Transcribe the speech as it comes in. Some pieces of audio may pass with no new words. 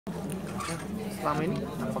Selama ini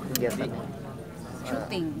apa kegiatan?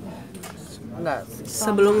 Syuting. Enggak,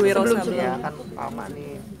 Sebelum Wiro ya kan lama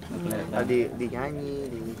nih. Di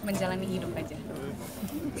nyanyi, di Menjalani hidup aja.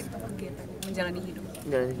 Gitu. Menjalani hidup.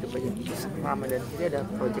 jalan hidup aja. Lama dan ini ada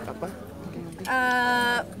project apa?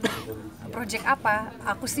 Project apa?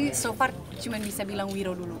 Aku sih so far cuma bisa bilang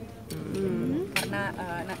Wiro dulu. Karena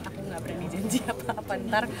aku nggak berani janji apa-apa,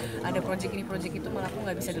 ntar ada project ini project itu malah aku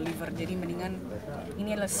nggak bisa deliver. Jadi mendingan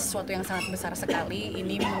ini adalah sesuatu yang sangat besar sekali.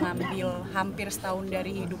 Ini mengambil hampir setahun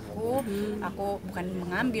dari hidupku. Aku bukan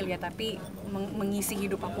mengambil ya, tapi mengisi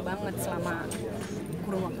hidup aku banget selama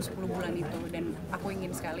kurun waktu 10 bulan itu. Dan aku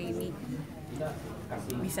ingin sekali ini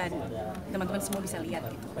bisa teman-teman semua bisa lihat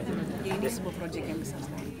gitu. Jadi ini sebuah project yang besar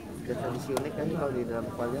sekali. Ada tradisi unik kan kalau di dalam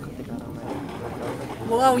keluarga ketika orang lain.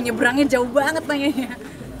 Wow, nyebrangnya jauh banget nanyanya.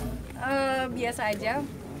 Biasa aja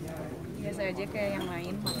kayak yang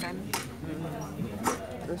lain, makan,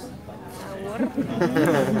 Terus sahur,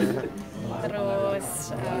 terus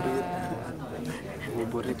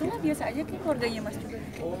libur itu itulah biasa aja kayak keluarganya Mas juga.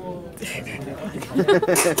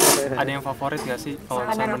 Ada yang favorit gak sih kalau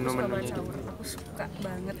Sahur, misalnya aku suka menu-menunya banget itu? sahur. Aku suka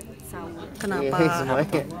banget sahur. Kenapa? Iya,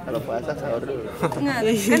 semuanya kalau puasa sahur dulu. Nggak,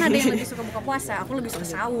 kan ada yang lebih suka buka puasa, aku lebih suka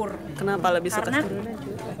sahur. Kenapa lebih suka Karena sahur?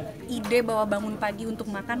 ide bahwa bangun pagi untuk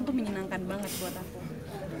makan tuh menyenangkan banget buat aku.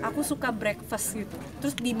 Aku suka breakfast gitu,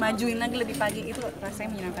 terus dimajuin lagi lebih pagi, itu rasanya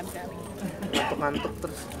menyenangkan sekali. Ngantuk-ngantuk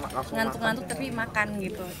terus langsung Ngantuk-ngantuk tapi makan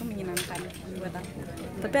gitu, itu menyenangkan buat aku.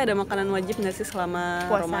 Tapi ada makanan wajib nggak sih selama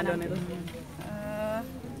Puasa Ramadan nanti. itu?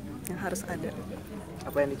 Yang harus ada.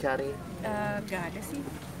 apa yang dicari? Gak ada sih.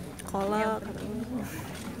 Kolak.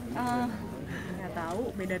 Nggak tahu,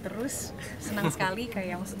 beda terus. Senang sekali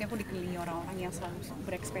kayak maksudnya aku dikelilingi orang-orang yang selalu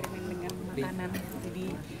bereksperimen dengan makanan, jadi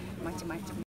macem-macem.